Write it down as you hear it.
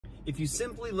If you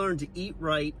simply learn to eat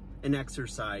right and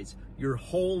exercise, your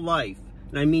whole life,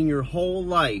 and I mean your whole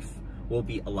life, will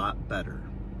be a lot better.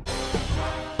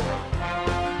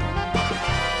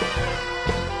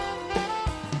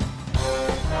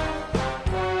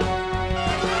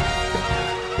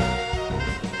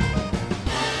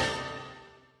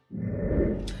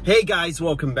 Hey guys,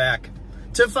 welcome back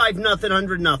to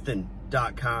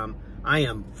 5NothinGUy100Nothing.com. I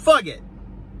am Fugit.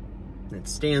 It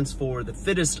stands for the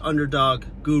fittest underdog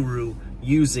guru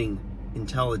using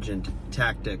intelligent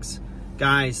tactics.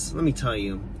 Guys, let me tell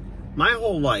you, my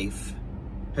whole life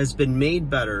has been made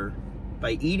better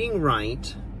by eating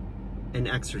right and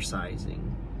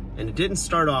exercising. And it didn't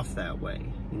start off that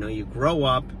way. You know, you grow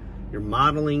up, you're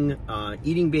modeling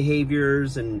eating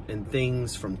behaviors and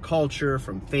things from culture,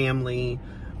 from family,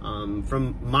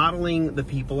 from modeling the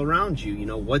people around you. You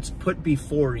know, what's put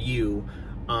before you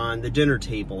on the dinner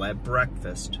table at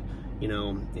breakfast. You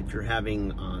know, if you're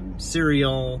having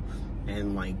cereal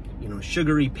and, like, you know,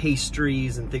 sugary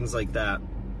pastries and things like that,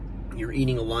 you're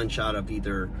eating a lunch out of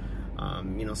either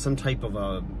you know, some type of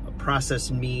a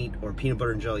processed meat or peanut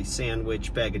butter and jelly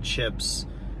sandwich, bag of chips.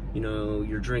 You know,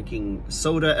 you're drinking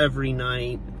soda every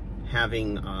night,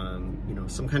 having you know,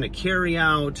 some kind of carry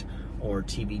out or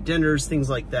TV dinners, things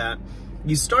like that.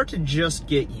 You start to just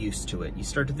get used to it. You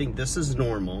start to think this is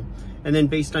normal. And then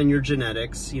based on your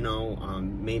genetics, you know,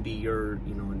 maybe you're,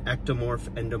 you know, an ectomorph,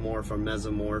 endomorph, or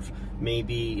mesomorph.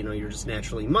 Maybe, you know, you're just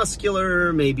naturally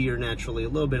muscular. Maybe you're naturally a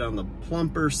little bit on the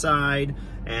plumper side.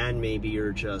 And maybe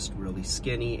you're just really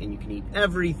skinny and you can eat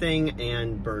everything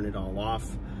and burn it all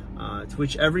off. To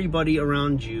which everybody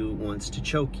around you wants to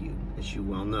choke you, as you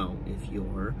well know, if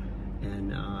you're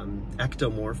an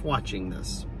ectomorph watching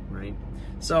this, right?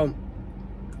 So,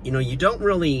 you know, you don't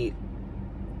really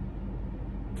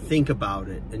think about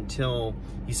it until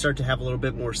you start to have a little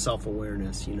bit more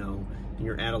self-awareness, you know, in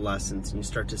your adolescence, and you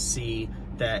start to see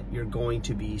that you're going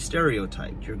to be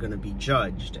stereotyped, you're going to be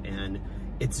judged, and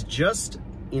it's just,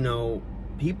 you know,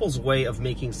 people's way of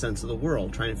making sense of the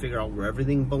world, trying to figure out where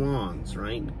everything belongs,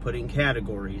 right? Putting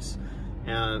categories,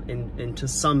 and to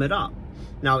sum it up.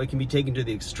 Now, it can be taken to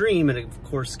the extreme, and it, of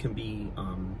course, can be,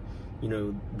 you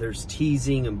know, there's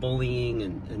teasing and bullying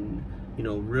and you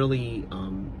know, really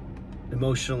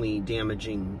emotionally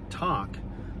damaging talk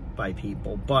by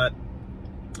people. But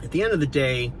at the end of the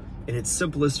day, in its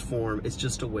simplest form, it's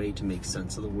just a way to make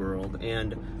sense of the world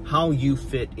and how you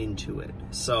fit into it.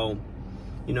 So,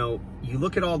 you know, you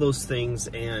look at all those things,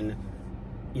 and,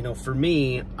 you know, for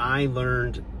me, I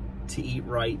learned to eat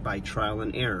right by trial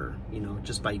and error, you know,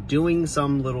 just by doing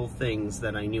some little things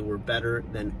that I knew were better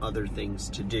than other things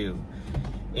to do.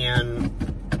 And,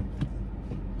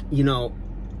 you know,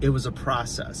 it was a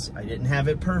process. I didn't have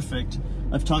it perfect.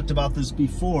 I've talked about this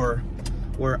before,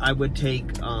 where I would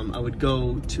take, I would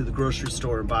go to the grocery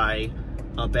store and buy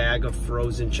a bag of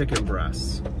frozen chicken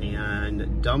breasts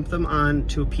and dump them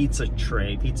onto a pizza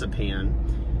tray, pizza pan,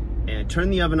 and turn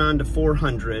the oven on to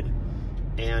 400,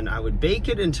 and I would bake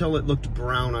it until it looked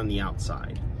brown on the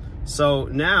outside. So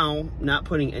now, not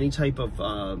putting any type of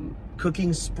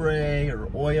cooking spray or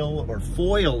oil or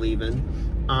foil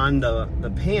even on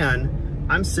the pan,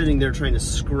 I'm sitting there trying to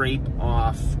scrape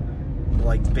off,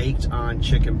 like, baked on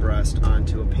chicken breast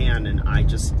onto a pan, and I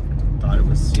just thought it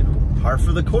was, you know, par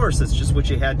for the course. It's just what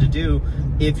you had to do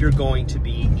if you're going to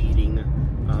be eating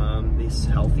this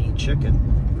healthy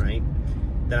chicken, right?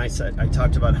 Then I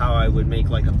talked about how I would make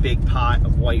like a big pot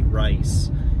of white rice,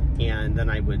 and then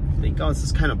I would think, oh, this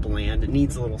is kind of bland, it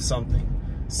needs a little something.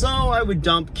 So I would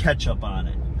dump ketchup on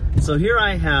it. So here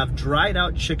I have dried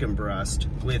out chicken breast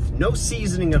with no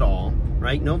seasoning at all,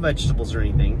 right? No vegetables or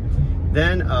anything.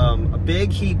 Then a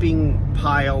big heaping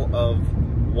pile of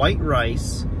white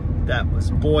rice that was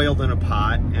boiled in a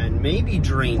pot and maybe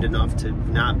drained enough to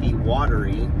not be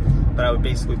watery, but I would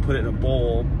basically put it in a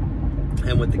bowl,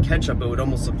 and with the ketchup, it would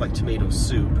almost look like tomato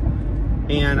soup.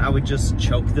 And I would just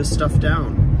choke this stuff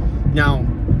down. Now,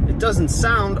 it doesn't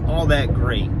sound all that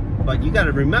great, but you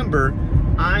gotta remember,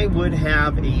 I would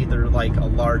have either like a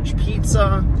large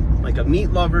pizza, like a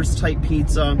meat lovers type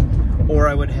pizza, or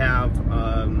I would have,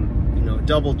 you know,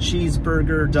 double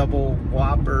cheeseburger, double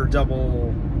Whopper,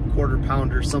 double quarter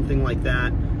pounder, something like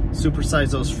that.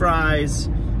 Supersize those fries,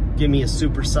 give me a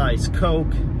supersized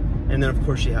Coke, and then of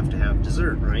course you have to have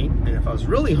dessert, right? And if I was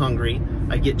really hungry,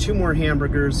 I'd get 2 more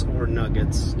hamburgers or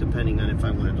nuggets, depending on if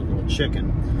I wanted a little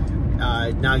chicken.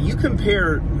 Now you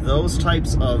compare those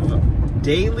types of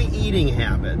daily eating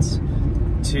habits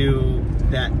to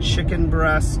that chicken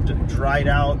breast dried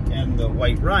out and the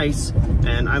white rice,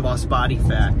 and I lost body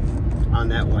fat on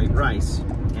that white rice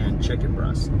and chicken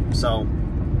breast. So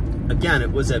again,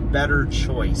 it was a better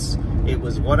choice. It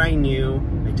was what I knew.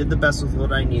 I did the best with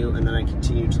what I knew, and then I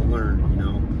continued to learn,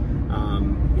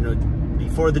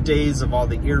 before the days of all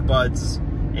the earbuds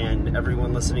and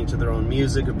everyone listening to their own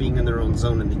music or being in their own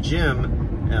zone in the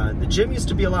gym used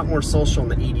to be a lot more social in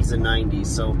the 80s and 90s.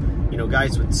 So,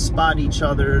 guys would spot each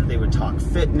other, they would talk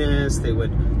fitness, they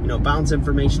would, bounce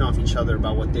information off each other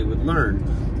about what they would learn.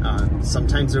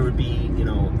 Sometimes there would be,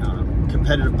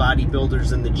 competitive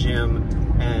bodybuilders in the gym,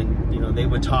 and, they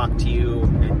would talk to you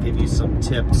and give you some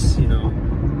tips,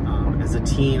 as a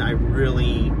teen, I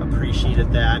really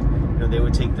appreciated that. They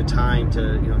would take the time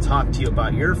to, talk to you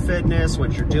about your fitness,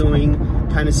 what you're doing,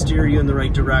 kind of steer you in the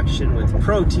right direction with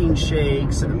protein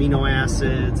shakes and amino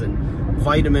acids and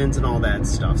vitamins and all that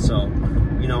stuff. So,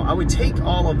 I would take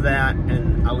all of that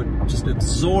and I would just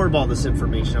absorb all this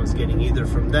information I was getting either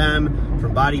from them,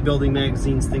 from bodybuilding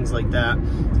magazines, things like that,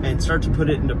 and start to put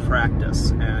it into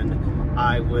practice. And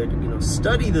I would,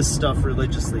 study this stuff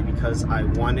religiously because I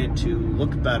wanted to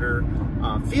look better.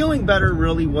 Feeling better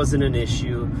really wasn't an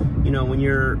issue. When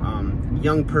you're a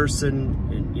young person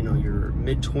and, you're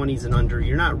mid-20s and under,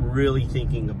 you're not really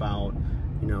thinking about,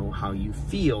 how you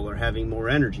feel or having more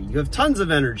energy. You have tons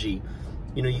of energy.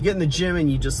 You get in the gym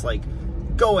and you just like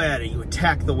go at it. You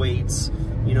attack the weights,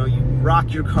 you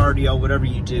rock your cardio, whatever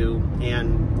you do,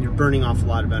 and you're burning off a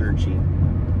lot of energy.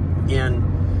 And,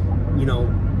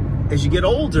 as you get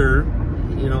older,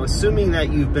 assuming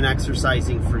that you've been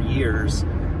exercising for years,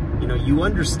 you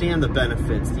understand the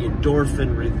benefits, the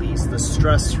endorphin release, the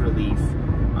stress relief,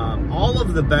 all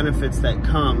of the benefits that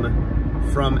come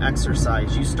from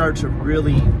exercise. You start to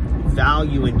really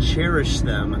value and cherish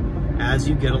them as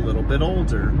you get a little bit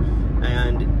older.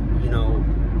 And,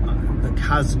 the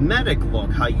cosmetic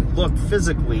look, how you look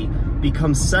physically,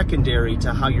 becomes secondary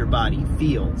to how your body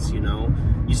feels,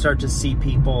 You start to see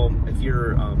people, if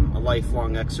you're a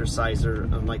lifelong exerciser,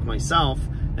 like myself,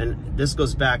 and this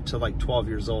goes back to like 12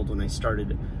 years old when I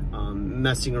started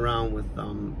messing around with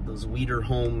those Weider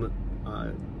Home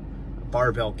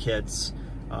barbell kits,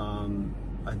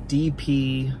 a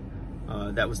DP,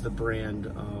 that was the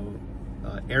brand,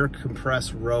 air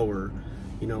compressed rower,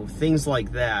 things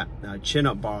like that,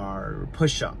 chin-up bar,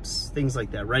 push-ups, things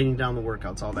like that, writing down the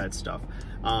workouts, all that stuff.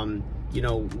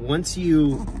 Once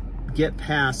you get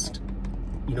past,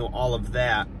 all of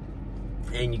that,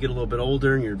 and you get a little bit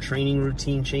older and your training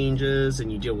routine changes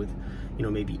and you deal with,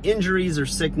 maybe injuries or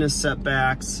sickness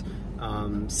setbacks,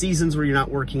 seasons where you're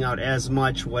not working out as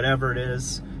much, whatever it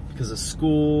is, because of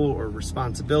school or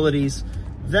responsibilities,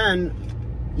 then,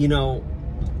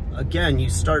 again, you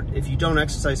start, if you don't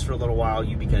exercise for a little while,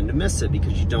 you begin to miss it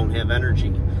because you don't have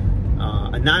energy.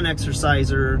 A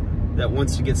non-exerciser that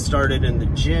wants to get started in the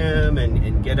gym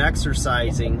and get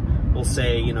exercising will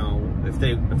say, if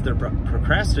they're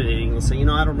procrastinating, they'll say,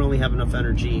 I don't really have enough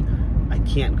energy, I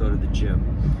can't go to the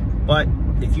gym. But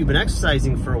if you've been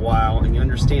exercising for a while and you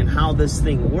understand how this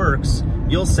thing works,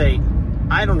 you'll say,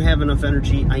 I don't have enough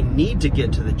energy, I need to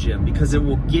get to the gym because it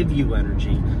will give you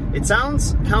energy. It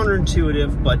sounds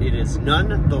counterintuitive, but it is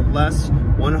nonetheless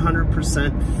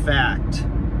 100% fact.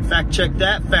 Fact check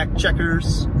that, fact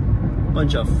checkers.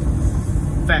 Bunch of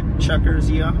fact checkers,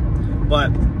 yeah.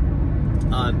 But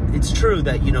it's true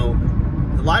that,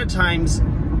 a lot of times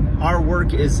our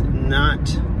work is not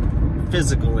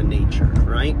physical in nature,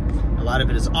 right? A lot of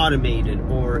it is automated,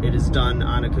 or it is done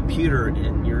on a computer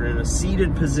and you're in a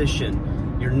seated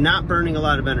position. You're not burning a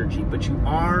lot of energy, but you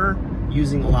are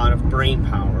using a lot of brain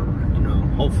power,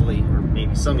 hopefully, or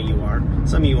maybe some of you are,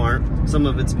 some of you aren't. Some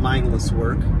of it's mindless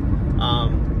work.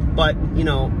 But,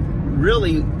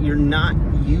 really, you're not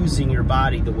using your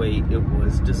body the way it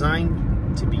was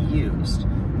designed to be used.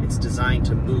 It's designed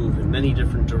to move in many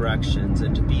different directions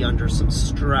and to be under some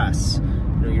stress.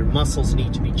 Your muscles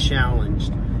need to be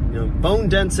challenged. Bone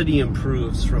density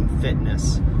improves from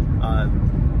fitness.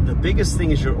 The biggest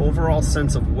thing is your overall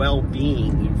sense of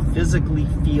well-being. You physically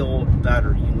feel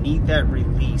better. You need that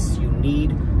release. You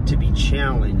need to be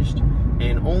challenged.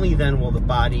 And only then will the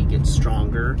body get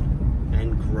stronger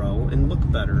and grow and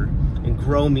look better. And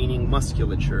grow meaning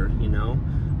musculature,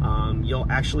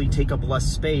 You'll actually take up less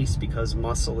space because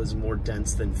muscle is more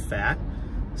dense than fat.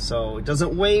 So it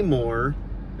doesn't weigh more,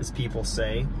 as people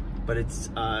say, but it's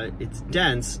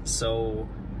dense. So,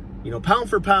 pound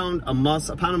for pound, a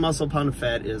pound of muscle, a pound of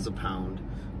fat is a pound.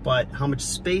 But how much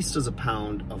space does a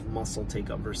pound of muscle take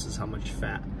up versus how much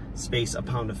space a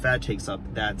pound of fat takes up?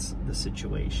 That's the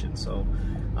situation. So,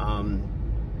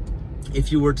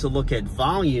 if you were to look at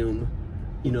volume,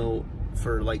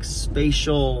 for like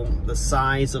spatial, the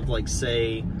size of like,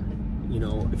 say,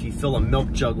 if you fill a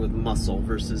milk jug with muscle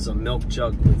versus a milk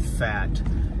jug with fat,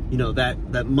 you know, that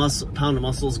pound of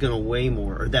muscle is going to weigh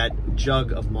more, or that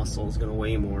jug of muscle is going to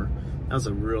weigh more. That was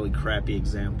a really crappy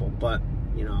example, but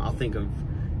you know, I'll think of,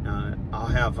 I'll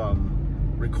have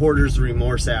recorder's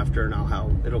remorse after,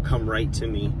 and it'll come right to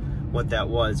me what that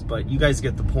was. But you guys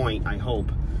get the point, I hope.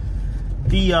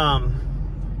 The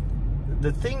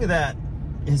thing that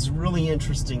is really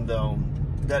interesting, though,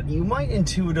 that you might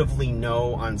intuitively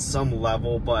know on some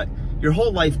level, but your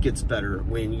whole life gets better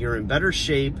when you're in better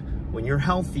shape, when you're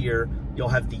healthier. You'll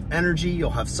have the energy, you'll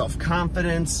have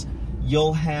self-confidence,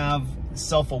 you'll have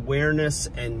self-awareness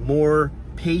and more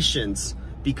patience,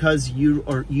 because you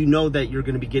know that you're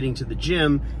going to be getting to the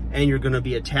gym and you're going to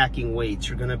be attacking weights,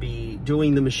 you're going to be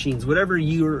doing the machines, whatever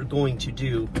you're going to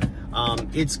do.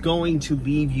 It's going to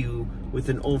leave you with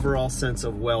an overall sense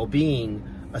of well-being,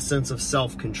 a sense of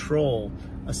self-control,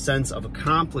 a sense of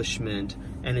accomplishment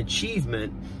and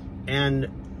achievement, and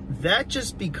that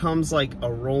just becomes like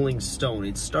a rolling stone.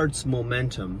 It starts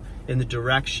momentum in the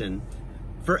direction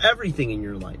for everything in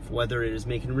your life, whether it is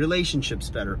making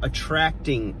relationships better,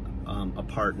 attracting a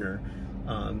partner,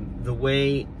 the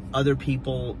way other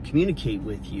people communicate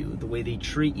with you, the way they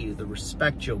treat you, the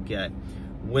respect you'll get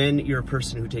when you're a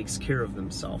person who takes care of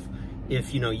themselves.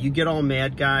 If, you know, you get all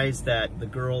mad, guys, that the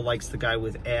girl likes the guy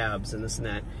with abs and this and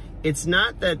that, it's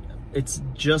not that it's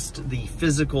just the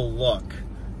physical look,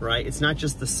 right? It's not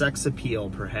just the sex appeal,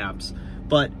 perhaps,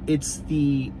 but it's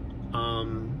the,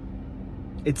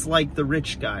 it's like the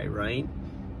rich guy, right?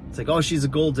 It's like, oh, she's a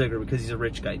gold digger because he's a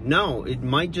rich guy. No, it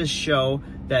might just show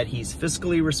that he's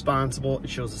fiscally responsible. It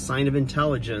shows a sign of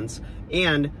intelligence,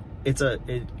 and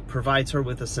it provides her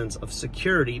with a sense of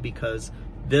security because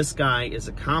this guy is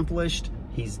accomplished.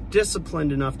 He's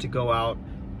disciplined enough to go out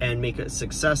and make a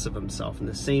success of himself. And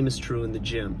the same is true in the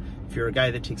gym. If you're a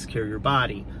guy that takes care of your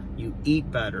body, you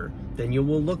eat better, then you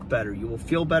will look better, you will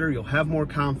feel better, you'll have more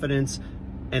confidence,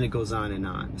 and it goes on and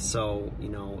on. So, you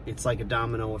know, it's like a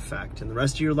domino effect, and the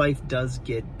rest of your life does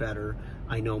get better.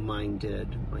 I know mine did.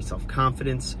 My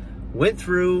self-confidence went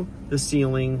through the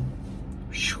ceiling,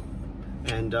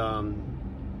 and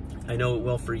I know it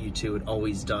will for you too. It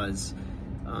always does.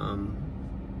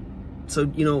 So,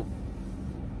 you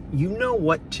know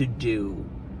what to do,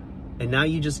 and now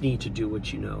you just need to do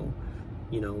what you know.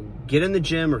 You know, get in the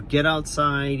gym or get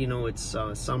outside. You know, it's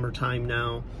summertime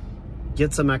now.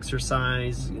 Get some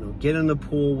exercise, you know, get in the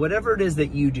pool, whatever it is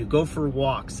that you do, go for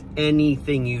walks.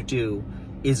 Anything you do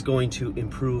is going to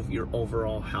improve your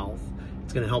overall health.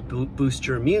 It's going to help boost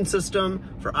your immune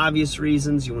system for obvious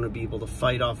reasons. You want to be able to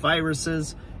fight off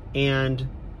viruses. And,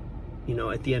 you know,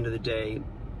 at the end of the day,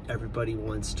 everybody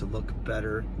wants to look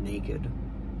better naked.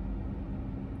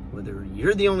 Whether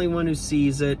you're the only one who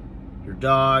sees it, your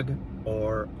dog,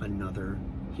 or another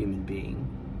human being.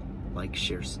 Like,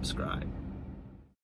 share, subscribe.